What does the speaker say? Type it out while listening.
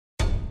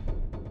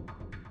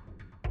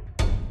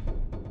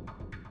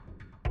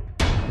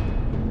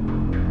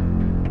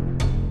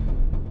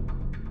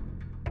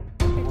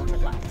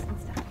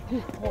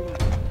Hold on.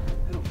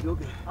 I don't feel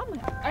good. Oh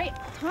my,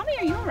 Tommy,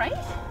 are you all right?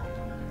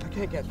 I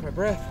can't catch my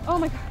breath. Oh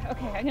my God,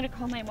 okay, I'm gonna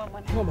call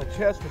 911. Oh, my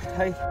chest is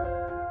tight.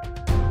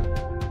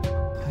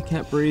 I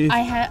can't breathe.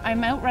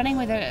 I'm out running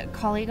with a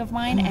colleague of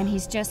mine and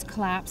he's just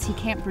collapsed. He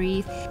can't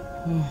breathe.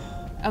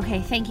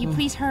 Okay, thank you.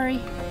 Please hurry.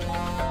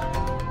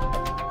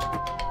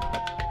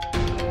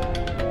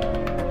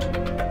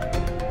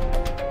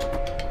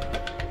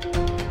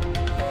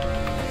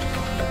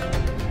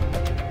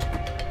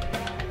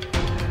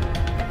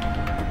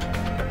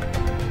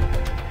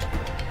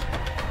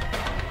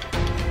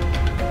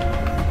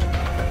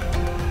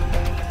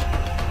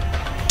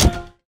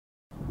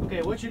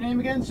 Okay, what's your name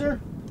again, sir?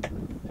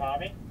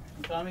 Tommy.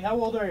 Tommy, how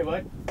old are you,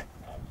 bud? I'm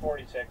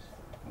 46.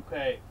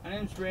 Okay, my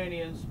name's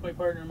Randy and this is my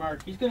partner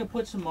Mark. He's going to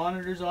put some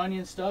monitors on you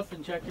and stuff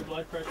and check your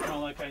blood pressure and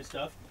all that kind of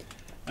stuff.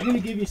 I'm going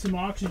to give you some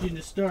oxygen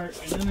to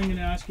start and then I'm going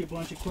to ask you a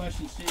bunch of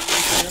questions so you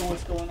can know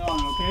what's going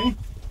on, okay?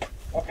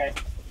 Okay.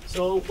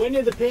 So, when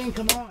did the pain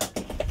come on?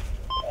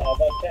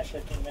 About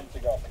 10-15 minutes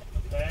ago.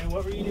 Okay,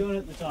 what were you doing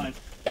at the time?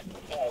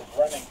 I was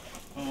running.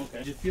 Oh, okay.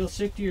 Did you feel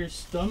sick to your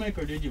stomach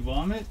or did you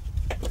vomit?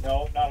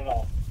 No, not at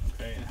all.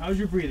 Okay, and how's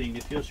your breathing? Do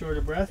you feel short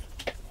of breath?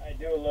 I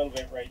do a little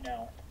bit right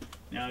now.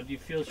 Now, do you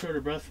feel short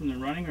of breath from the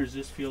running or does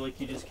this feel like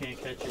you just can't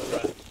catch your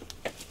breath?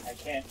 I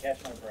can't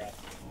catch my breath.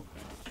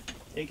 Okay.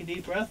 Take a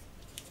deep breath.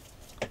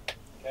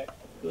 Okay.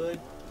 Good.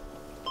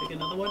 Take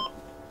another one.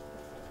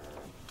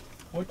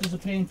 What does the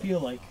pain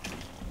feel like?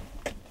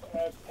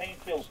 Pain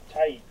feels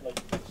tight, like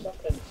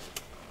something's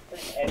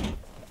pretty heavy.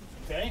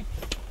 Okay.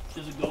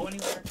 Does it go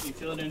anywhere? Do you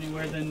feel it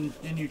anywhere than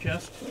in your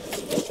chest?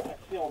 I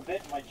feel a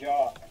bit in my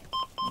jaw.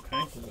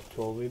 Okay. Is it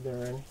 12 lead there,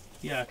 Randy?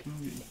 Yeah,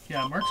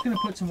 yeah, Mark's going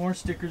to put some more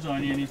stickers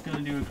on you and he's going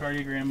to do a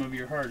cardiogram of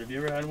your heart. Have you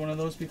ever had one of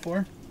those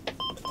before?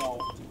 No.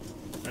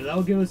 Or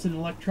that'll give us an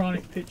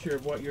electronic picture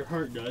of what your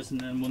heart does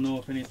and then we'll know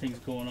if anything's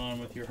going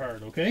on with your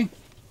heart, okay?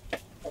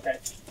 Okay.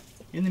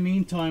 In the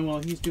meantime,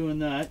 while he's doing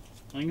that,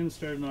 I'm going to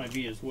start an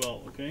IV as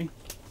well, okay?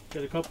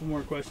 Got a couple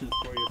more questions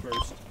for you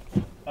first.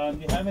 Do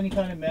you have any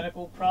kind of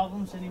medical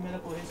problems? Any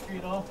medical history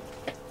at all?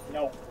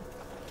 No.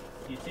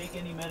 Do you take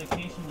any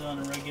medications on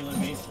a regular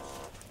basis?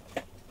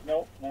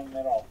 Nope, none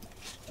at all.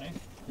 Okay.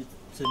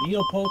 It's a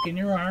needle poke in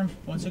your arm.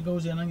 Once it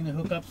goes in, I'm going to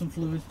hook up some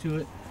fluids to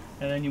it,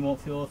 and then you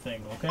won't feel a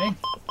thing, okay?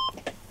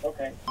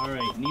 Okay.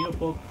 Alright, needle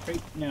poke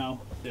right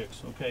now,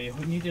 6. Okay,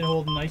 we need to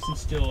hold nice and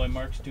still while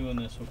Mark's doing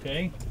this,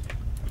 okay?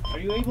 Are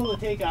you able to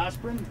take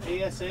aspirin,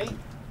 ASA?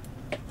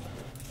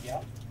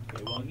 Yeah.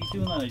 Okay, well he's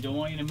doing that. I don't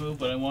want you to move,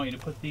 but I want you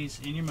to put these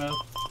in your mouth,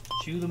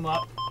 chew them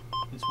up,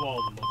 and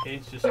swallow them, okay?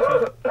 It's just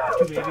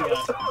two baby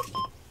aspirins.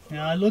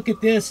 Now I look at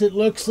this, it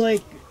looks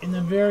like in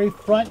the very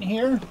front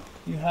here,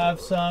 you have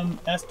some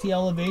ST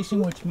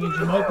elevation, which means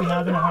you might be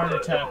having a heart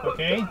attack,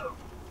 okay?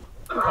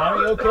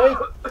 Tommy, okay?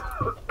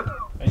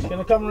 He's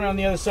gonna come around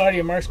the other side of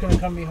you, Mark's gonna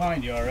come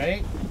behind you,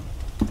 alright?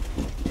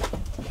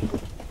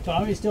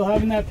 Tommy, still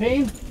having that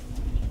pain?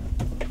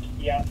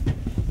 Yeah.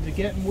 Is it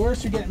getting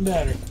worse or getting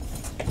better?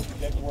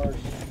 Getting worse.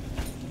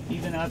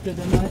 Even after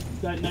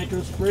that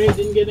nitro spray, it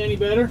didn't get any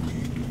better?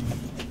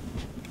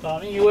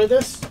 Tommy, you with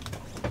us?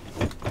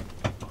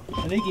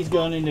 I think he's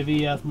gone into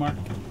VF, Mark.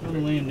 I'm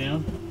gonna lay him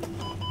down.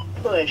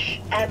 Push,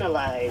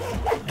 analyze.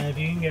 And if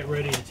you can get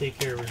ready to take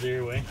care of his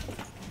airway.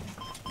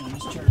 I'm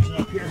just charging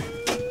up here.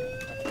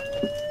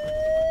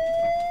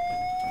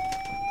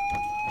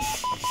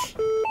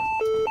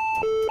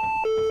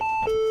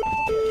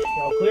 Okay,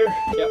 all clear?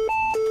 Yep.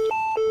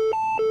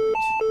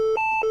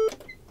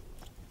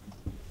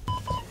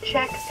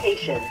 Check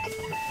patient.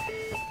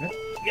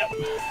 Yep.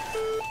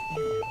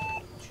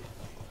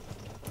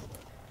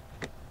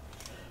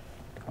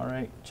 All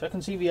right, check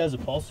and see if he has a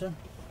pulse there.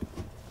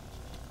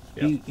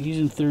 Yep. He's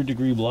in 3rd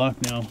degree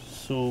block now,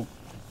 so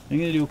I'm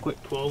gonna do a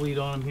quick 12 lead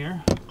on him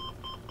here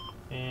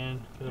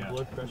and get a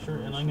blood pressure,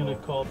 and I'm gonna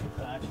call for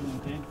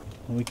patching, okay?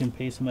 And we can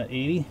pace him at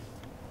 80.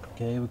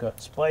 Okay, we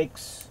got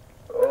spikes.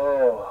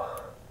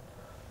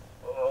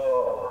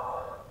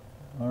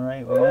 All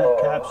right, we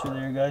got capture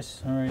there,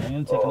 guys. All right, I'm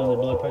gonna take another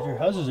blood pressure.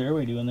 How's his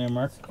airway doing there,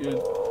 Mark? Good.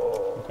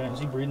 Okay, is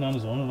he breathing on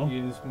his own at all?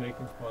 He's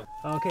making fun.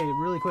 Okay,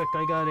 really quick,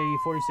 I got a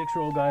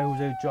 46-year-old guy who's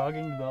out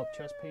jogging, developed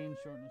chest pain,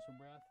 shortness of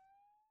breath.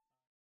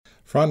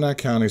 Frontenac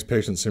County's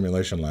Patient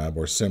Simulation Lab,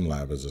 or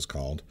SimLab as it's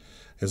called,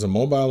 is a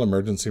mobile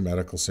emergency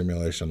medical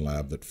simulation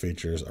lab that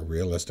features a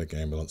realistic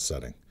ambulance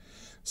setting.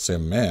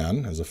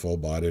 SimMan is a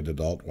full-bodied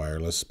adult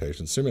wireless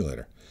patient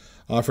simulator,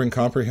 offering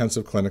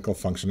comprehensive clinical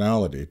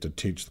functionality to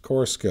teach the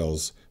core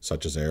skills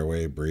such as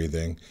airway,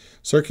 breathing,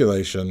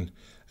 circulation,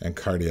 and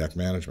cardiac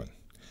management.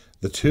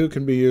 The two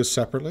can be used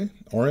separately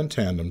or in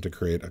tandem to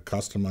create a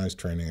customized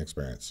training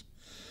experience.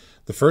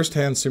 The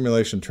first-hand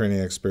simulation training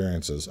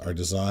experiences are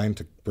designed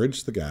to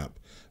bridge the gap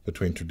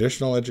between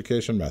traditional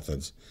education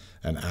methods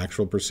and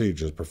actual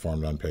procedures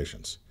performed on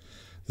patients.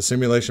 The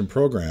simulation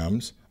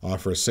programs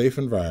offer a safe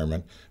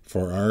environment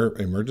for our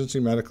emergency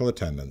medical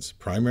attendants,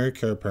 primary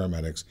care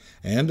paramedics,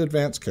 and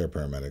advanced care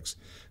paramedics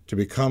to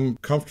become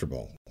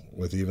comfortable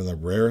with even the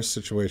rarest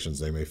situations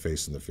they may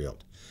face in the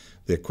field.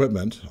 The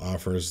equipment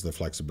offers the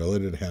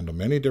flexibility to handle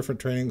many different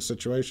training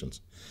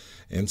situations.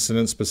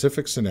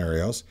 Incident-specific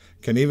scenarios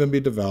can even be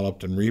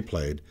developed and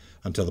replayed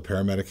until the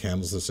paramedic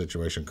handles the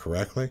situation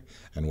correctly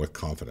and with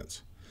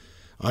confidence.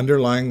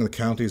 Underlying the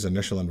county's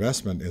initial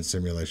investment in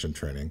simulation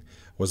training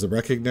was the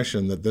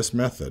recognition that this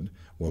method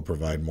will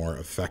provide more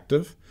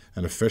effective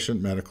and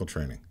efficient medical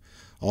training,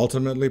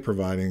 ultimately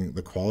providing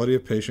the quality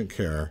of patient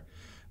care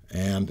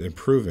and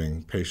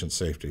improving patient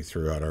safety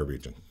throughout our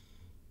region.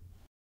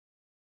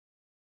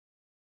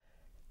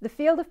 The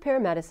field of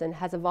paramedicine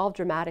has evolved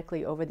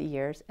dramatically over the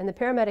years, and the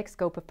paramedic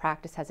scope of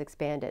practice has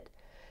expanded.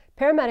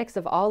 Paramedics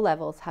of all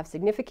levels have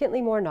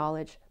significantly more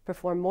knowledge,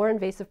 perform more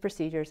invasive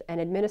procedures, and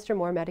administer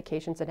more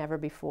medications than ever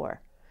before.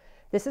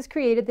 This has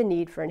created the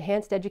need for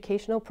enhanced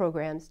educational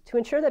programs to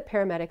ensure that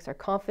paramedics are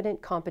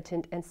confident,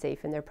 competent, and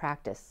safe in their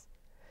practice.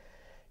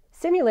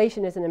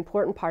 Simulation is an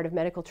important part of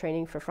medical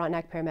training for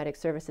Frontenac Paramedic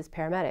Services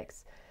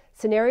paramedics.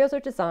 Scenarios are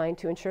designed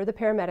to ensure the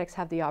paramedics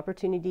have the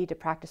opportunity to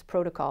practice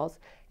protocols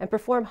and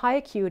perform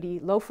high-acuity,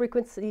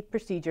 low-frequency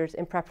procedures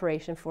in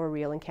preparation for a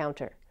real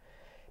encounter.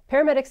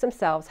 Paramedics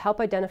themselves help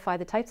identify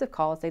the types of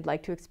calls they'd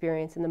like to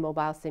experience in the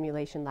mobile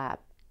simulation lab.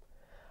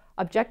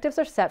 Objectives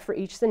are set for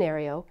each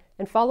scenario,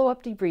 and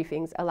follow-up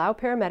debriefings allow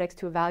paramedics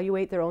to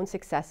evaluate their own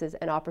successes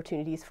and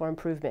opportunities for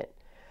improvement.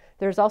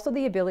 There is also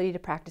the ability to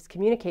practice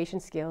communication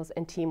skills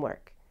and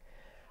teamwork.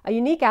 A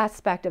unique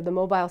aspect of the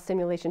mobile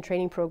simulation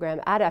training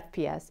program at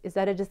FPS is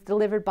that it is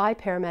delivered by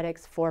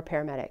paramedics for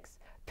paramedics.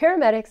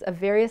 Paramedics of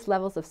various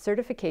levels of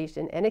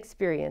certification and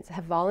experience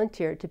have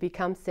volunteered to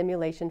become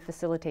simulation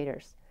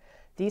facilitators.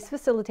 These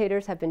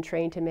facilitators have been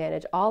trained to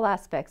manage all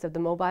aspects of the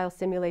mobile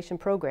simulation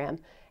program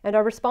and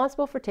are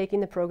responsible for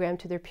taking the program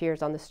to their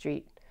peers on the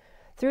street.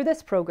 Through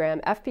this program,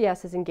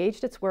 FPS has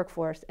engaged its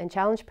workforce and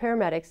challenged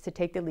paramedics to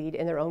take the lead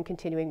in their own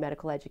continuing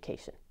medical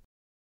education.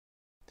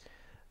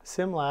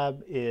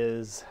 SimLab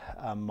is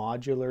a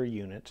modular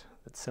unit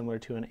that's similar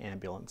to an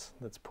ambulance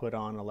that's put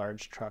on a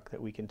large truck that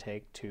we can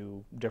take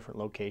to different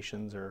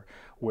locations or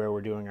where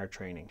we're doing our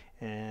training.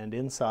 And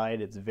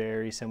inside it's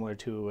very similar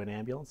to an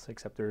ambulance,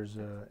 except there's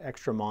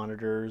extra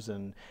monitors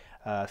and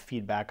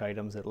feedback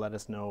items that let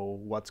us know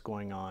what's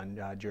going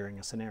on during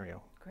a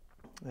scenario.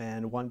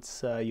 And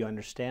once you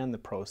understand the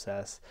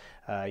process,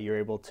 you're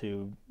able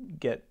to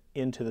get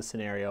into the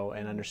scenario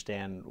and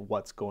understand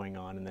what's going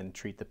on and then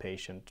treat the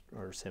patient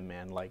or sim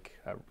man like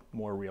a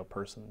more real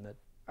person.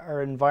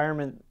 Our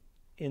environment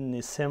in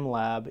the sim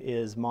lab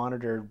is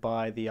monitored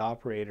by the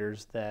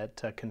operators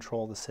that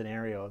control the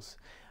scenarios,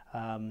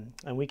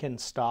 and we can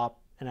stop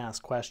and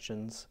ask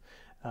questions.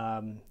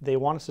 They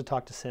want us to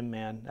talk to sim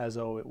man as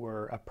though it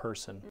were a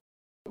person.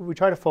 We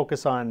try to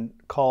focus on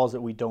calls that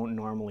we don't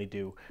normally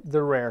do.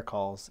 The rare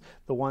calls,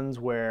 the ones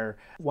where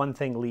one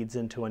thing leads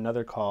into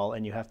another call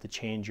and you have to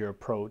change your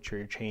approach or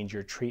you change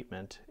your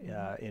treatment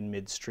in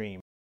midstream.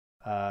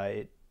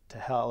 It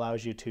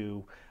allows you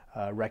to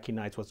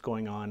recognize what's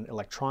going on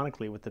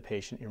electronically with the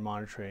patient. You're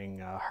monitoring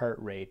heart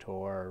rate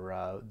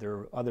or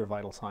their other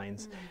vital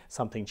signs.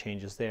 Something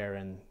changes there,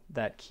 and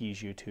that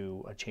keys you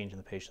to a change in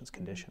the patient's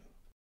condition.